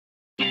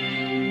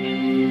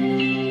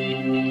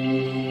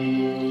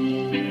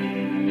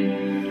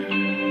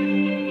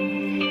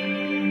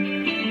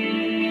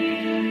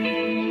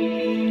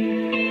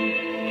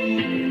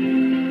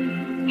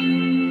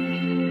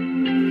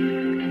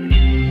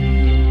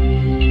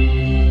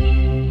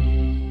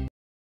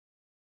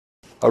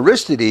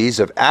Aristides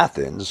of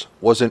Athens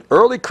was an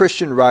early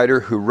Christian writer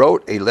who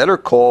wrote a letter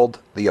called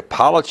the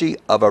Apology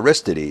of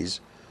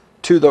Aristides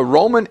to the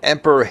Roman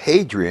Emperor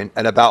Hadrian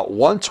at about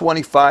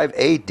 125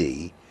 AD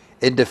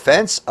in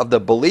defense of the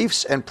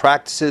beliefs and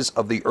practices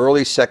of the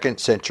early 2nd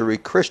century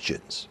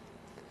Christians.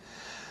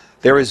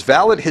 There is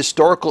valid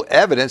historical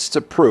evidence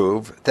to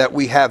prove that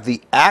we have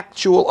the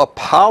actual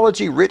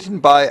apology written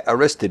by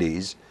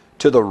Aristides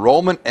to the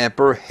Roman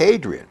Emperor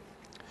Hadrian.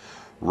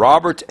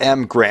 Robert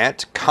M.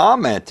 Grant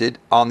commented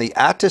on the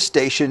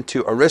attestation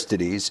to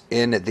Aristides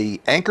in the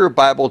Anchor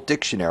Bible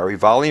Dictionary,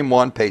 Volume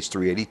 1, page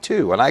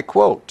 382, and I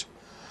quote,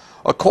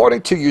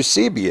 "According to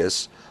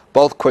Eusebius,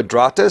 both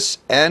Quadratus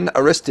and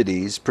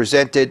Aristides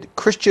presented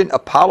Christian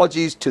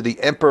apologies to the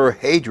Emperor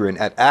Hadrian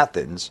at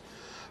Athens,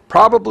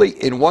 probably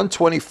in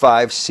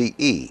 125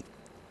 CE.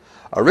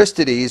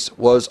 Aristides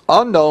was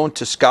unknown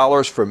to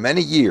scholars for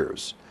many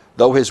years,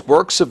 though his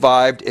work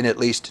survived in at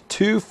least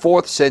 2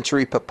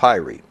 4th-century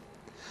papyri.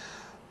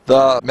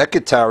 The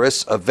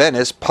Mechitaris of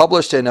Venice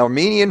published an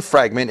Armenian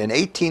fragment in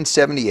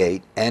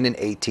 1878 and in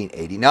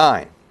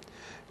 1889.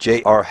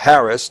 J.R.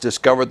 Harris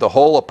discovered the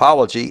whole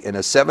apology in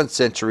a 7th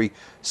century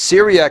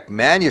Syriac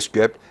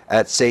manuscript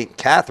at St.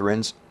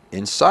 Catherine's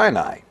in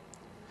Sinai.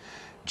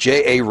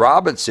 J.A.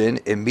 Robinson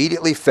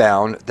immediately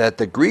found that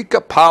the Greek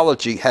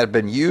apology had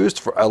been used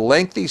for a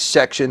lengthy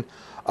section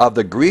of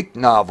the Greek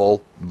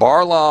novel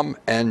Barlaam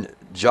and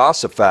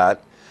Josaphat,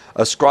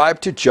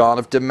 ascribed to John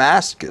of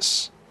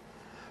Damascus.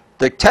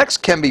 The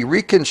text can be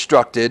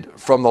reconstructed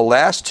from the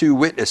last 2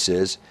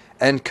 witnesses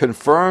and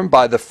confirmed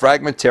by the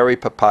fragmentary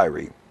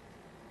papyri.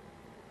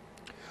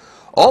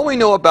 All we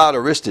know about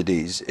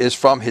Aristides is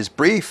from his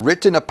brief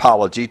written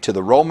apology to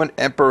the Roman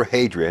Emperor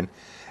Hadrian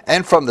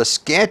and from the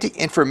scanty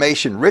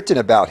information written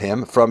about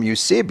him from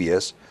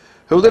Eusebius,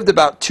 who lived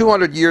about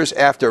 200 years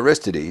after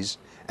Aristides,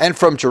 and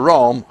from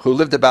Jerome, who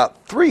lived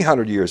about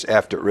 300 years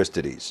after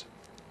Aristides.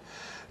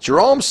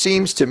 Jerome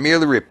seems to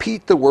merely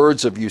repeat the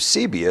words of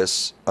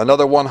Eusebius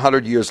another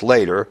 100 years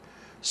later,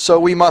 so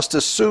we must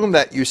assume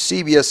that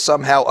Eusebius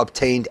somehow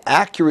obtained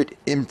accurate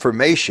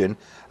information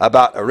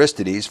about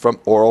Aristides from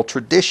oral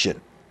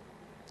tradition.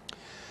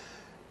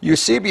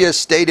 Eusebius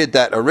stated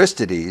that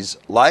Aristides,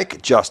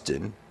 like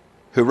Justin,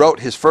 who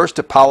wrote his first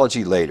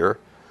apology later,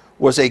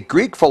 was a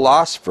Greek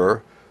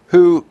philosopher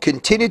who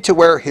continued to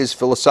wear his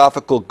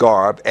philosophical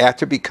garb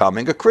after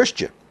becoming a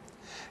Christian.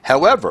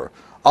 However,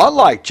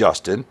 unlike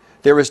Justin,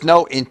 there is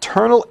no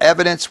internal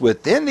evidence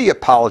within the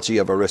Apology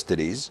of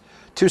Aristides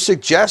to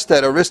suggest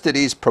that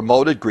Aristides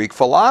promoted Greek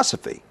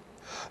philosophy,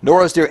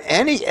 nor is there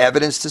any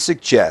evidence to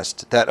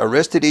suggest that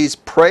Aristides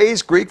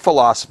praised Greek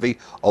philosophy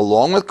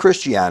along with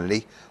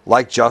Christianity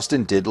like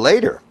Justin did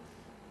later.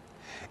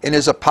 In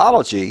his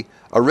apology,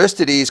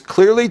 Aristides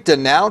clearly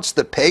denounced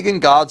the pagan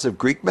gods of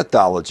Greek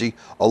mythology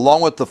along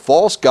with the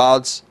false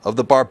gods of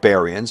the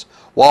barbarians,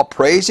 while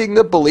praising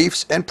the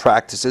beliefs and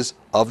practices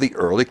of the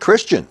early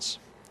Christians.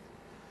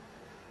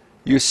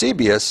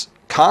 Eusebius,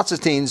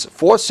 Constantine's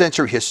 4th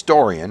century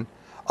historian,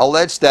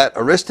 alleged that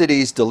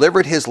Aristides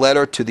delivered his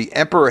letter to the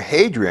Emperor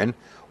Hadrian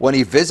when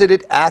he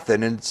visited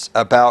Athens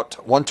about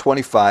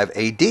 125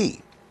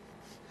 AD.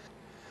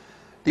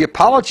 The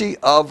Apology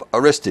of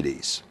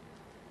Aristides,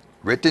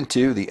 written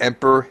to the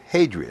Emperor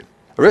Hadrian.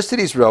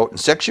 Aristides wrote in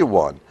section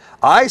 1,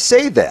 "I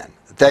say then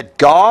that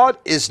God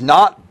is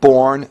not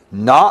born,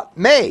 not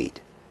made,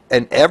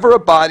 an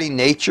ever-abiding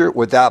nature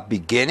without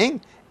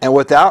beginning and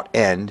without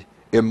end,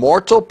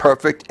 immortal,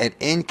 perfect, and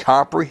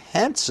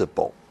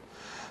incomprehensible."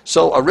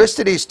 So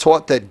Aristides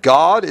taught that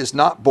God is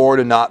not born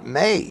and not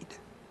made.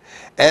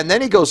 And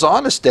then he goes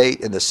on to state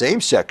in the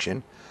same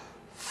section,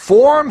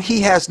 "Form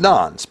he has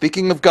none,"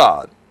 speaking of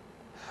God.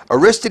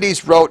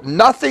 Aristides wrote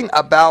nothing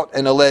about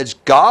an alleged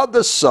God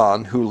the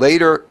Son, who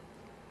later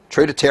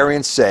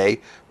Trinitarians say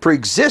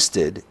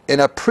preexisted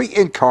in a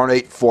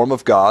pre-incarnate form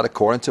of God,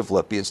 according to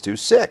Philippians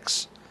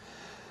 2:6.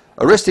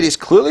 Aristides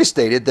clearly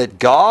stated that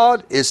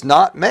God is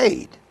not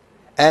made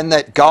and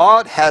that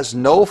God has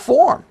no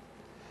form.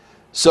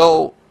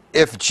 So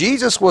if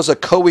Jesus was a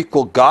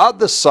co-equal God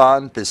the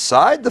Son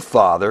beside the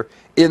Father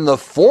in the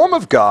form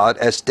of God,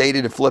 as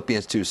stated in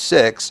Philippians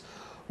 2:6,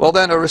 well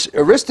then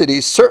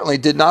Aristides certainly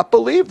did not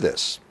believe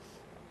this.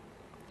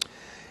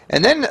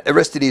 And then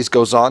Aristides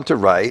goes on to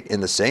write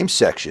in the same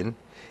section,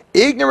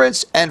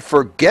 "Ignorance and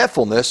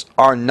forgetfulness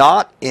are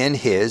not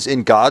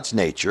in God's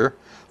nature,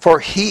 for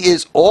he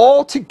is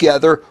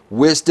altogether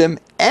wisdom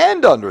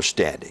and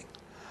understanding."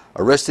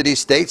 Aristides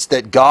states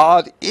that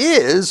God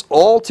is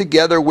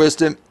altogether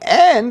wisdom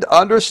and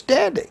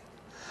understanding.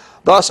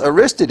 Thus,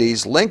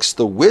 Aristides links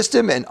the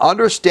wisdom and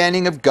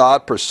understanding of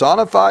God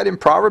personified in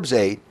Proverbs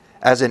 8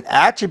 as an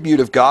attribute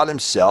of God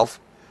himself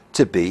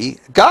to be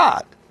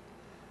God.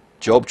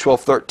 Job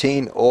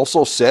 12:13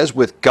 also says,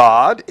 "With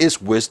God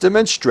is wisdom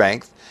and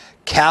strength,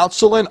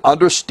 counsel and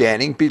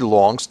understanding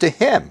belongs to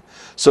him."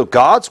 So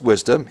God's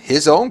wisdom,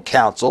 his own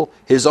counsel,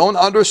 his own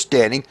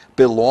understanding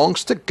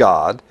belongs to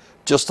God,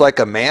 just like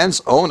a man's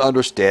own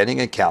understanding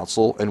and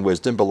counsel and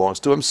wisdom belongs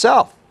to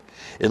himself.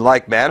 In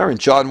like manner, in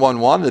John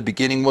 1:1, in the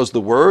beginning was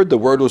the Word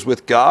was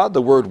with God,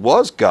 the Word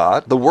was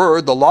God. The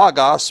Word, the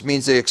Logos,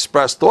 means the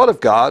expressed thought of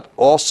God,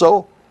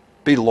 also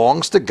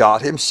belongs to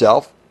God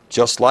himself,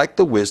 just like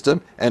the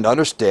wisdom and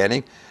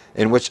understanding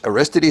in which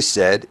Aristides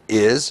said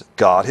is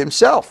God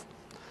himself.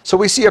 So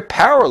we see a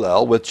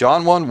parallel with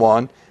John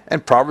 1:1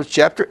 and Proverbs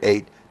chapter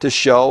 8 to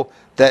show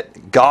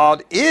that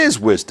God is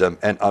wisdom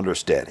and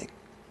understanding.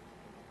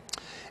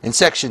 In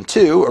section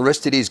 2,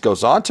 Aristides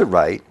goes on to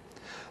write,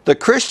 the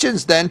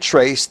Christians then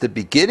trace the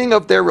beginning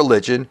of their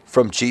religion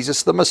from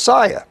Jesus the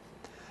Messiah.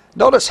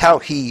 Notice how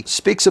he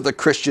speaks of the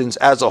Christians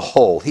as a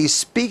whole. He's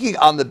speaking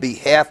on the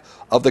behalf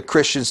of the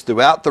Christians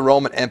throughout the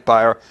Roman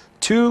Empire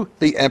to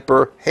the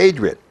Emperor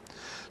Hadrian.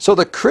 So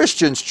the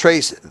Christians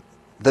trace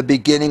the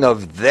beginning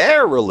of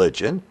their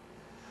religion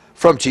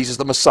from Jesus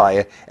the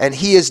Messiah, and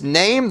he is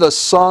named the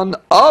Son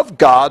of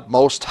God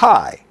Most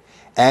High.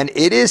 And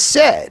it is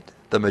said,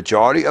 the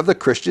majority of the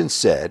Christians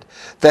said,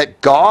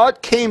 that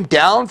God came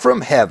down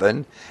from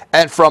heaven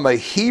and from a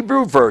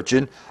Hebrew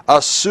virgin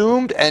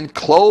assumed and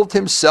clothed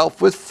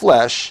himself with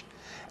flesh,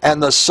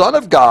 and the Son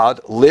of God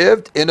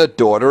lived in a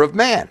daughter of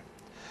man.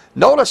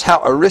 Notice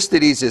how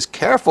Aristides is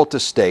careful to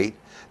state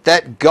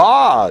that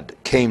God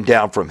came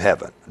down from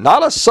heaven,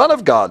 not a Son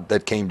of God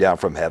that came down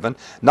from heaven,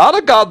 not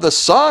a God the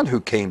Son who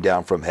came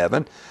down from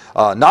heaven,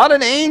 not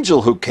an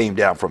angel who came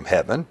down from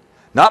heaven,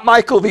 not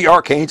Michael the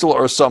archangel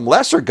or some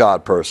lesser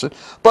God person,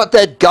 but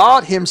that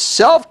God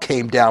himself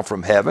came down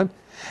from heaven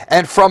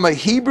and from a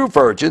Hebrew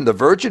virgin, the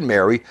Virgin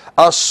Mary,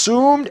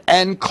 assumed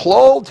and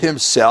clothed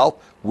himself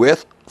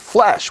with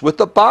flesh, with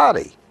the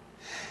body.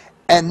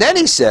 And then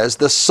he says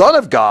the Son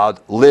of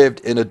God lived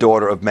in a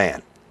daughter of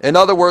man. In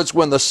other words,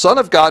 when the Son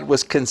of God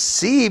was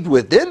conceived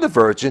within the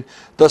Virgin,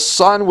 the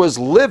Son was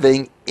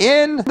living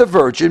in the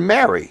Virgin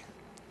Mary.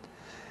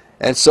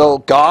 And so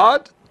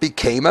God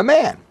became a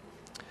man.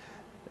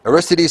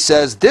 Aristides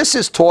says, this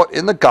is taught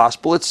in the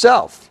gospel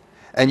itself,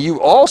 and you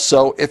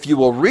also, if you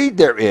will read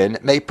therein,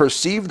 may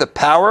perceive the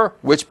power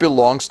which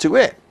belongs to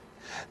it.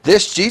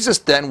 This Jesus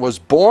then was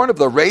born of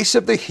the race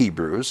of the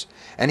Hebrews,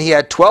 and he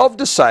had 12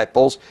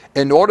 disciples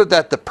in order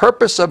that the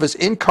purpose of his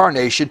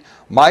incarnation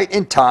might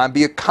in time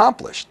be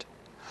accomplished.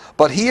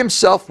 But he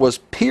himself was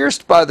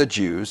pierced by the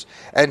Jews,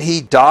 and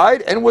he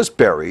died and was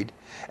buried,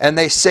 and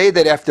they say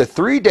that after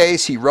 3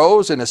 days he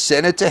rose and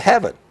ascended to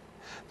heaven.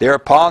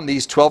 Thereupon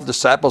these 12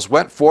 disciples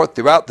went forth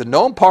throughout the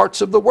known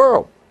parts of the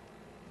world.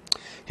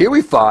 Here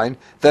we find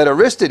that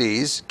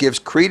Aristides gives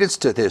credence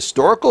to the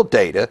historical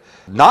data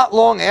not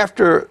long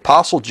after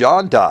Apostle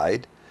John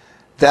died,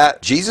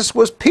 that Jesus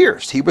was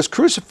pierced, he was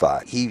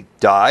crucified, he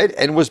died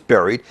and was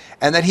buried,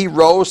 and that he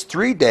rose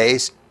 3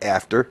 days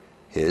after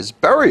his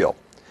burial.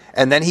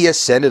 And then he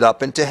ascended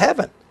up into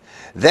heaven.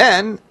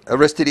 Then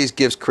Aristides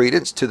gives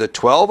credence to the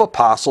 12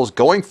 apostles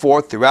going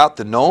forth throughout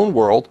the known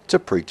world to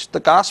preach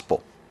the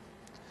gospel.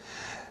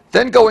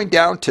 Then going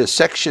down to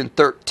section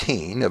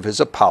 13 of his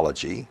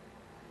Apology,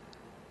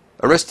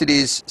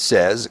 Aristides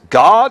says,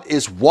 God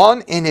is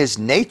one in his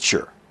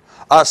nature.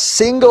 A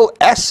single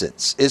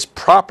essence is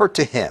proper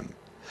to him,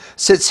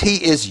 since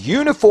he is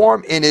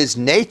uniform in his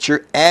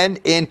nature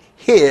and in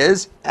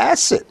his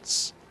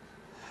essence.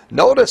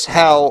 Notice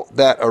how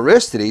that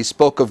Aristides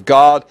spoke of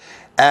God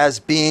as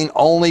being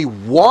only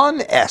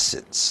one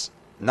essence,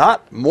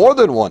 not more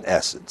than one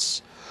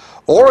essence.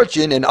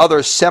 Origen and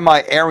other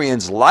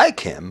semi-Arians like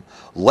him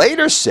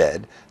later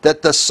said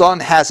that the Son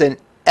has an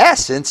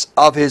essence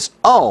of his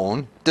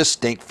own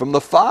distinct from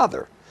the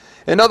Father.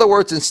 In other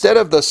words, instead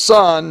of the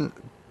Son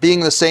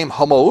being the same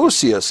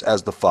homoousios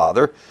as the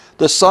Father,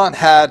 the Son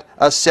had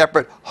a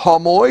separate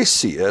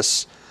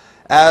homoousios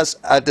as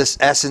this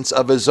essence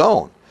of his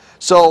own.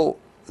 So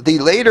the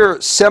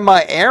later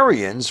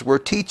semi-Arians were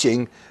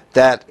teaching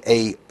that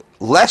a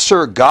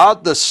lesser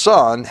God the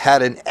Son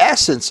had an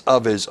essence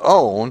of his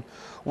own,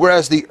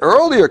 whereas the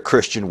earlier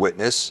Christian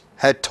witness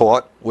had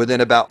taught within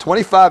about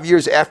 25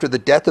 years after the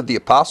death of the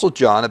Apostle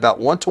John, about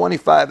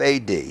 125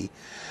 AD,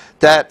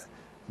 that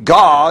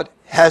God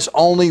has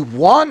only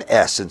one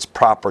essence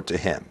proper to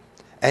him,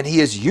 and he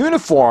is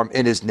uniform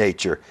in his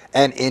nature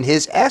and in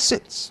his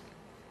essence.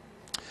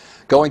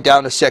 Going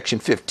down to section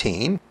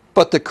 15,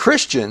 but the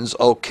Christians,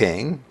 O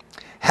king,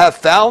 have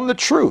found the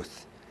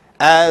truth,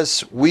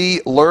 as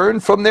we learn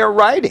from their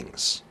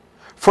writings.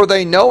 For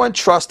they know and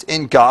trust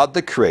in God,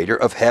 the creator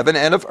of heaven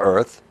and of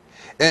earth,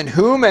 in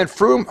whom and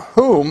from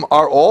whom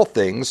are all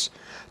things,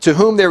 to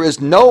whom there is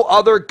no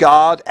other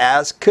God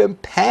as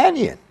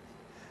companion.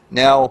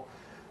 Now,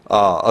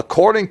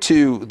 according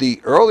to the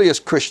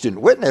earliest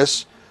Christian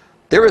witness,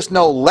 there is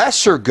no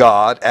lesser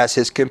God as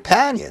his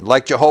companion.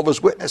 Like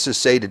Jehovah's Witnesses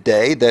say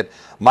today that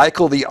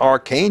Michael the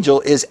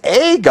archangel is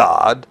a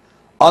God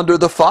under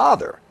the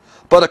Father.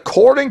 But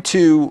according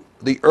to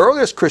the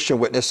earliest Christian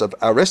witness of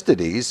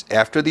Aristides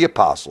after the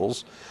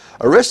apostles,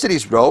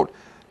 Aristides wrote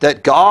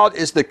that God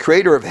is the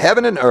creator of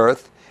heaven and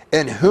earth,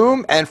 in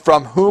whom and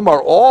from whom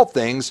are all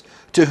things,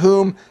 to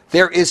whom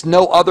there is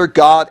no other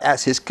God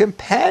as his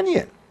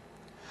companion.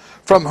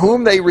 from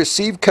whom they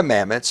received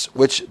commandments,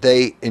 which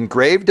they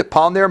engraved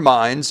upon their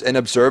minds, and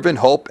observe in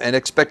hope and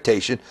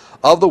expectation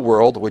of the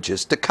world which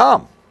is to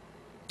come.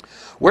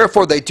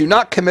 Wherefore they do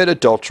not commit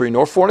adultery,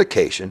 nor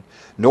fornication,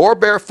 nor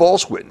bear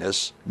false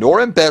witness,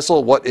 nor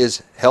embezzle what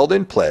is held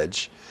in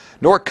pledge,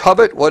 nor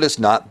covet what is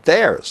not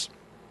theirs.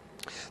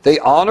 They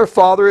honor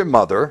father and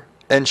mother,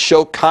 and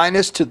show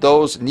kindness to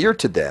those near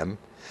to them,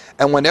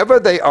 and whenever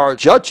they are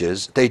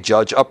judges, they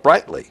judge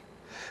uprightly.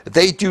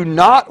 They do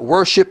not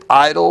worship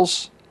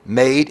idols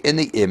made in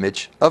the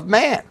image of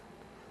man.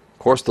 Of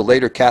course, the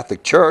later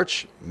Catholic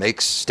Church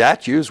makes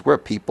statues where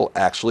people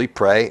actually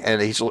pray,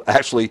 and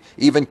actually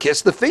even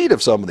kiss the feet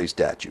of some of these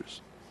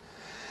statues.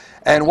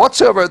 And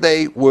whatsoever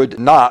they would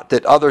not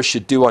that others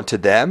should do unto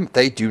them,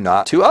 they do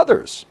not to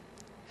others.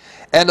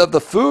 And of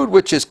the food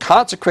which is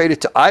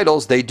consecrated to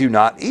idols they do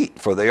not eat,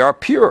 for they are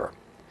pure.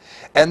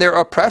 And their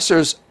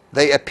oppressors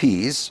they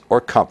appease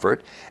or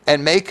comfort,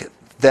 and make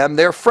them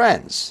their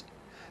friends.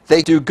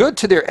 They do good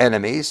to their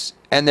enemies,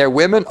 and their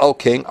women, O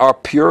king, are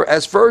pure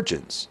as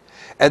virgins,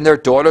 and their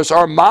daughters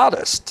are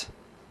modest.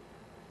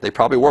 They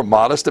probably wore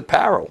modest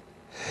apparel.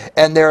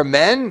 And their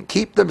men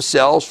keep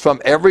themselves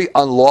from every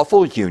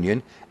unlawful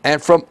union,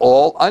 and from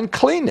all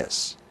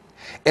uncleanness,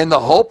 in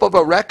the hope of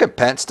a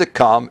recompense to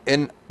come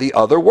in the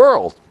other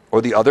world,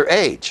 or the other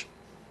age.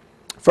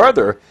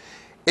 Further,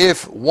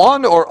 if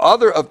one or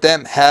other of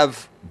them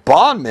have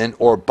bondmen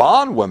or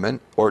bondwomen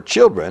or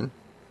children,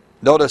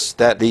 notice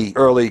that the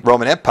early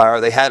Roman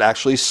Empire, they had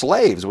actually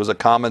slaves. It was a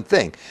common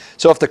thing.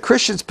 So if the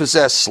Christians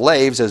possessed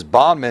slaves as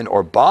bondmen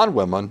or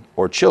bondwomen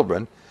or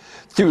children,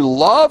 through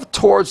love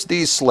towards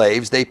these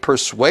slaves, they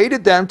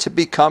persuaded them to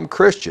become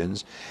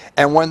Christians,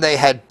 and when they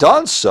had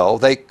done so,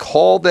 they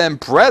called them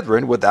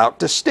brethren without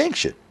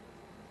distinction.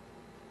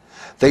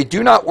 They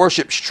do not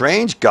worship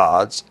strange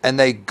gods, and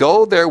they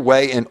go their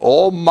way in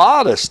all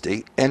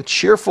modesty and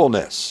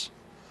cheerfulness.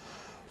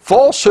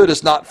 Falsehood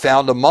is not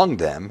found among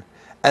them,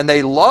 and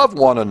they love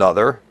one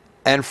another,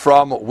 and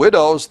from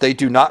widows they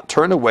do not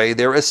turn away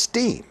their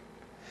esteem.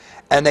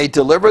 And they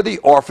deliver the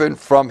orphan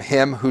from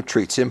him who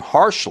treats him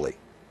harshly.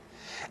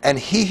 And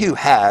he who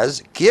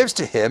has gives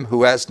to him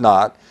who has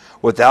not,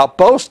 without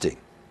boasting.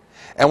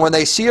 And when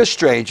they see a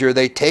stranger,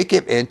 they take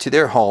him into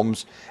their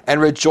homes, and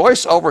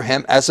rejoice over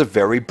him as a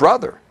very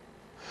brother.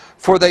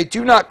 For they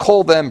do not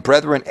call them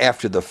brethren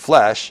after the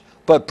flesh,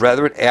 but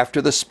brethren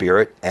after the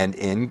Spirit and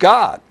in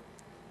God.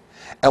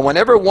 And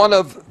whenever one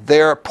of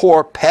their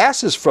poor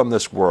passes from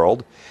this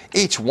world,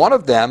 each one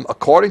of them,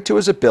 according to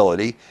his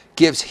ability,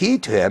 gives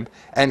heed to him,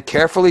 and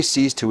carefully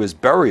sees to his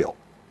burial.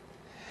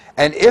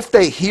 And if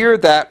they hear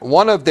that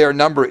one of their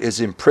number is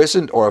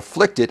imprisoned or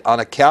afflicted on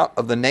account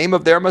of the name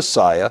of their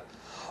Messiah,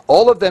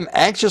 all of them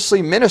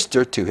anxiously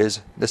minister to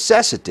his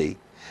necessity,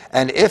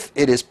 and if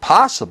it is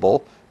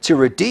possible to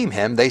redeem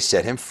him, they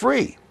set him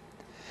free.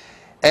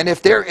 And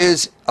if there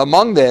is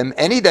among them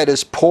any that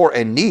is poor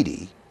and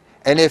needy,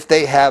 and if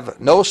they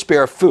have no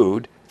spare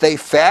food, they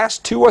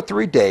fast 2 or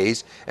 3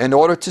 days in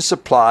order to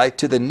supply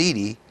to the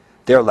needy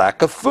their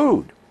lack of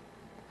food.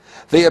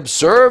 They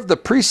observe the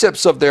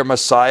precepts of their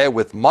Messiah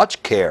with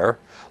much care,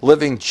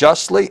 living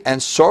justly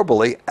and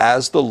soberly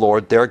as the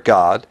Lord their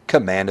God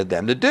commanded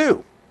them to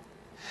do.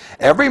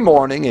 Every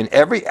morning and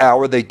every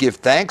hour they give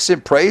thanks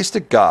and praise to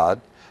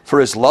God for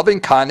his loving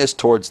kindness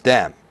towards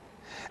them.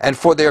 And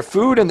for their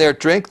food and their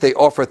drink they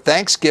offer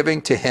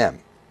thanksgiving to him.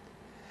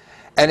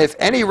 And if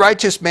any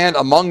righteous man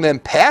among them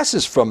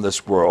passes from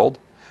this world,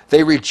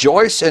 they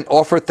rejoice and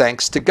offer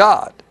thanks to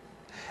God.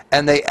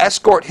 And they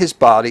escort his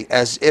body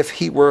as if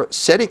he were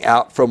setting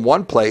out from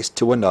one place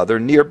to another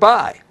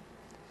nearby.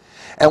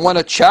 And when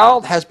a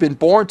child has been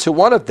born to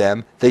one of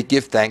them, they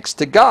give thanks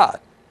to God.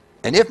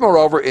 And if,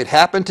 moreover, it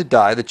happened to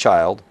die the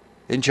child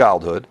in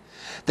childhood,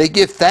 they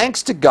give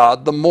thanks to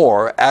God the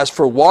more, as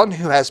for one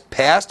who has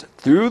passed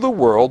through the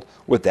world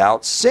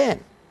without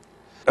sin.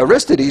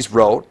 Aristides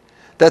wrote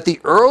that the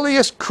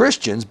earliest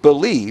Christians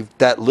believed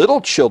that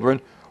little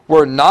children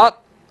were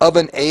not of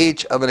an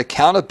age of an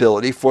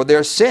accountability for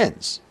their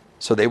sins,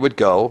 so they would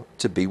go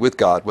to be with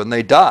God when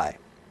they die.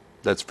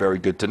 That's very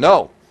good to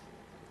know.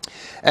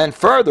 And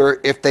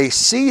further, if they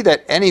see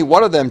that any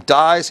one of them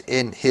dies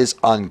in his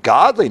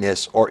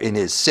ungodliness or in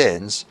his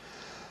sins,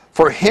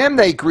 for him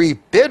they grieve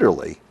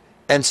bitterly,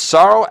 and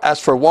sorrow as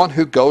for one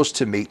who goes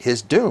to meet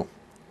his doom.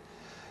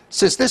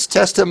 Since this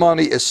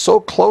testimony is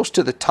so close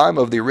to the time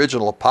of the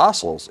original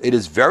apostles, it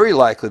is very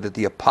likely that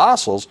the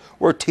apostles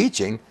were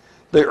teaching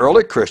the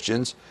early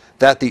Christians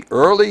that the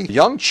early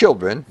young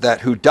children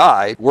who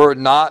died were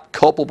not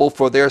culpable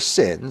for their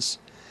sins,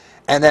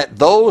 and that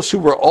those who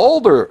were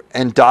older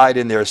and died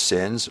in their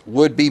sins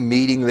would be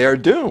meeting their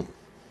doom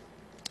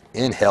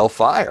in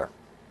hellfire.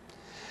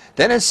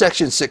 Then in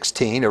section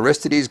 16,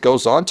 Aristides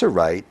goes on to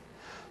write,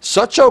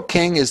 "Such, O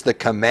king, is the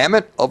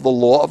commandment of the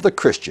law of the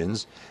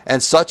Christians,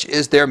 and such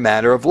is their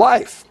manner of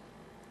life.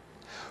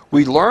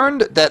 We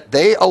learned that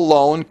they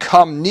alone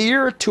come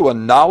near to a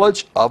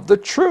knowledge of the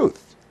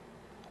truth.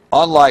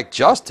 Unlike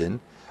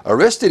Justin,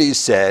 Aristides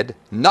said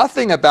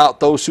nothing about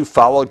those who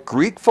followed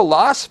Greek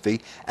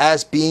philosophy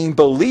as being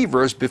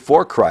believers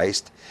before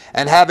Christ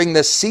and having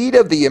the seed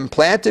of the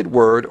implanted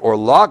word or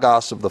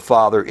logos of the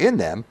Father in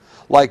them,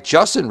 like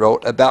Justin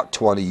wrote about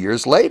 20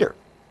 years later.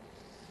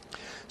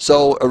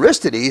 So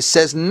Aristides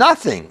says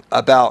nothing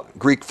about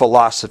Greek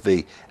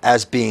philosophy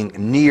as being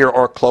near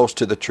or close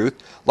to the truth,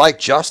 like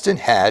Justin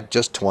had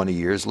just 20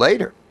 years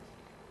later.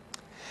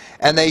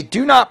 And they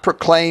do not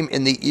proclaim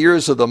in the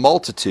ears of the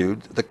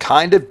multitude the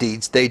kind of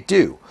deeds they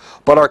do,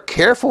 but are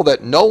careful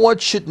that no one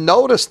should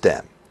notice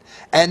them.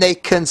 And they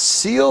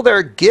conceal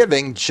their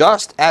giving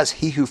just as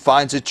he who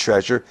finds a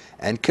treasure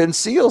and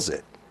conceals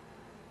it.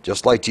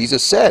 Just like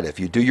Jesus said, if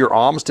you do your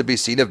alms to be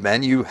seen of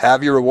men, you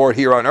have your reward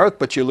here on earth,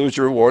 but you lose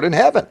your reward in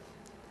heaven.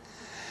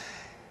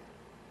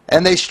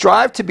 And they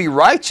strive to be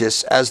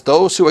righteous as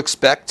those who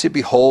expect to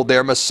behold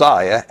their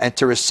Messiah and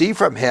to receive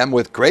from him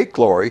with great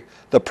glory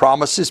the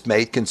promises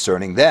made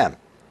concerning them.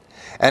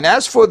 And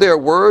as for their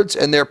words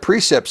and their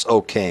precepts,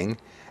 O king,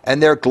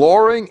 and their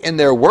glorying in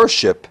their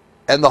worship,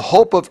 and the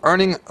hope of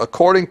earning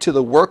according to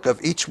the work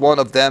of each one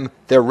of them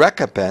their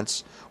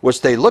recompense,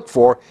 which they look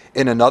for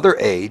in another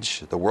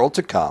age, the world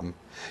to come,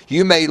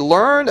 you may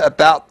learn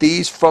about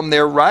these from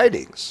their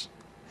writings.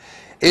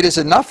 It is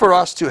enough for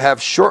us to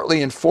have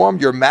shortly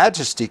informed your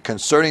majesty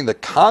concerning the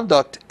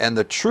conduct and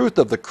the truth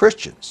of the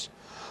Christians.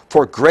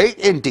 For great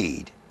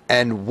indeed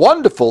and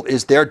wonderful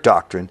is their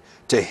doctrine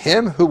to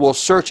him who will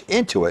search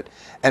into it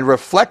and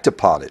reflect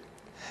upon it.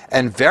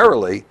 And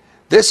verily,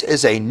 this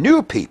is a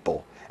new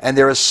people, and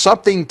there is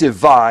something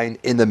divine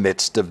in the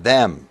midst of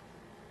them.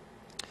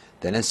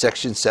 Then in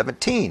section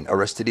 17,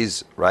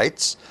 Aristides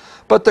writes,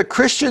 but the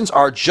Christians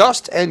are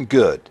just and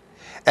good,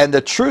 and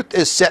the truth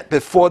is set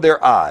before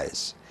their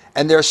eyes,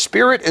 and their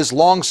spirit is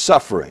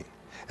long-suffering.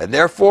 And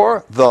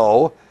therefore,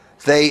 though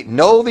they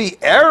know the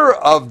error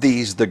of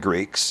these, the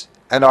Greeks,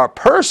 and are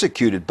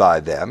persecuted by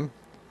them,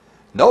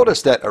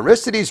 notice that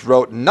Aristides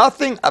wrote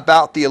nothing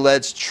about the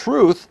alleged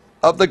truth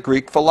of the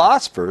Greek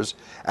philosophers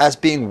as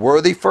being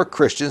worthy for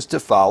Christians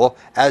to follow,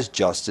 as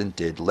Justin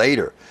did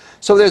later.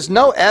 So there's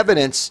no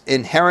evidence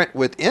inherent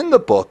within the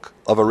book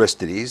of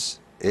Aristides,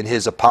 in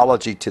his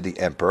Apology to the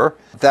Emperor,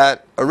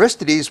 that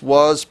Aristides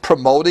was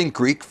promoting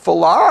Greek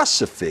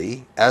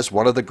philosophy as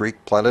one of the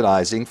Greek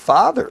Hellenizing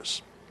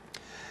fathers.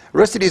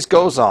 Aristides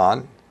goes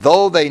on,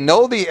 though they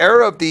know the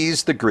error of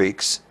these, the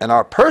Greeks, and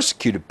are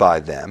persecuted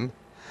by them,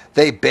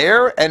 they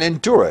bear and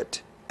endure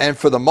it, and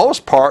for the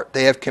most part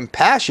they have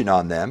compassion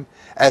on them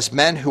as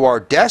men who are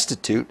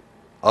destitute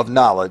of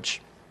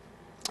knowledge.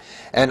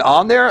 And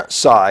on their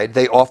side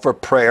they offer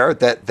prayer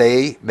that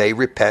they may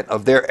repent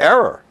of their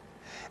error.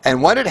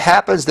 And when it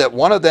happens that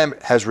one of them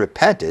has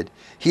repented,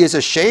 he is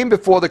ashamed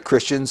before the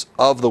Christians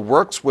of the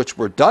works which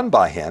were done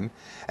by him,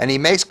 and he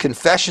makes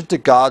confession to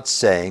God,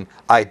 saying,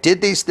 I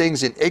did these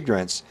things in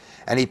ignorance,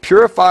 and he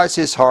purifies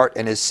his heart,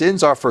 and his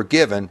sins are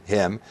forgiven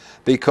him,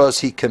 because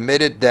he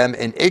committed them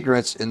in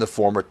ignorance in the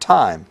former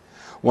time,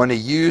 when he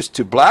used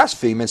to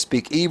blaspheme and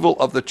speak evil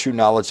of the true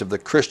knowledge of the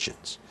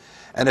Christians.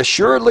 And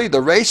assuredly the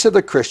race of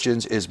the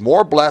Christians is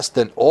more blessed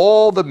than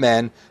all the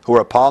men who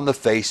are upon the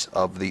face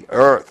of the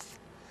earth.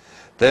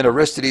 Then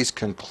Aristides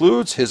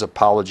concludes his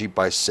apology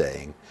by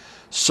saying,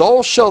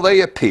 so shall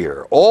they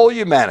appear, all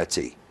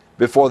humanity,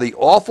 before the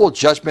awful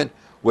judgment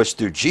which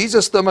through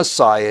Jesus the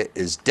Messiah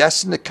is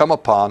destined to come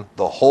upon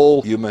the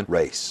whole human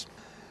race.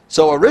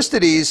 So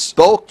Aristides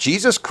spoke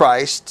Jesus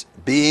Christ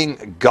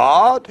being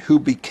God who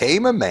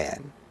became a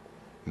man,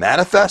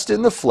 manifest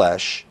in the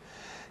flesh.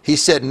 He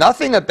said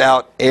nothing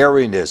about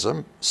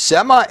Arianism,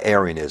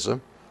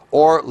 semi-Arianism,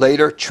 or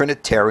later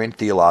Trinitarian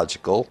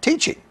theological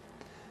teaching.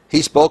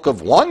 He spoke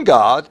of one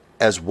God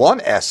as one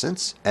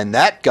essence, and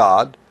that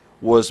God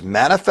was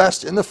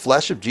manifest in the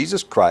flesh of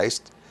Jesus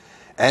Christ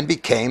and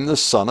became the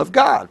Son of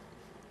God.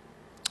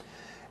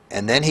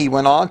 And then he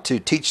went on to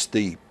teach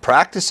the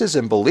practices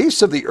and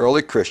beliefs of the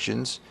early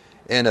Christians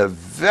in a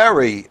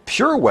very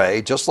pure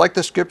way, just like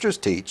the scriptures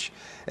teach.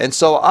 And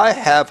so I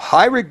have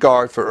high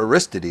regard for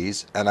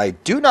Aristides, and I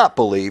do not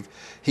believe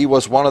he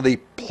was one of the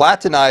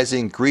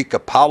Platonizing Greek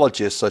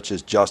apologists such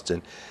as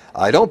Justin.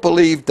 I don't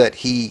believe that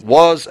he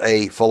was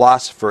a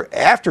philosopher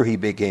after he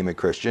became a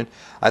Christian.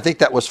 I think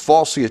that was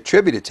falsely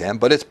attributed to him,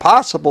 but it's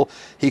possible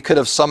he could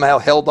have somehow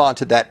held on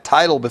to that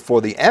title before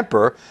the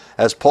emperor.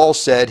 As Paul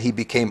said, he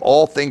became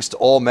all things to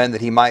all men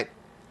that he might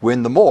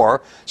win the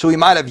more. So he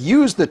might have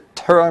used the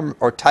term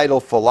or title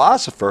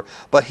philosopher,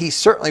 but he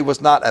certainly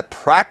was not a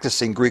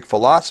practicing Greek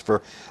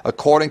philosopher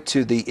according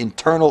to the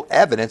internal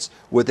evidence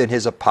within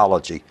his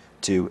apology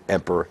to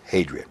Emperor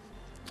Hadrian.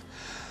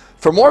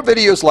 For more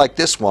videos like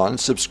this one,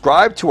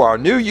 subscribe to our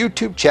new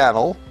YouTube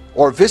channel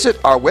or visit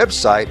our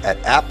website at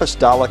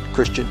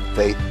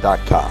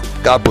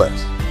apostolicchristionfaith.com. God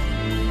bless.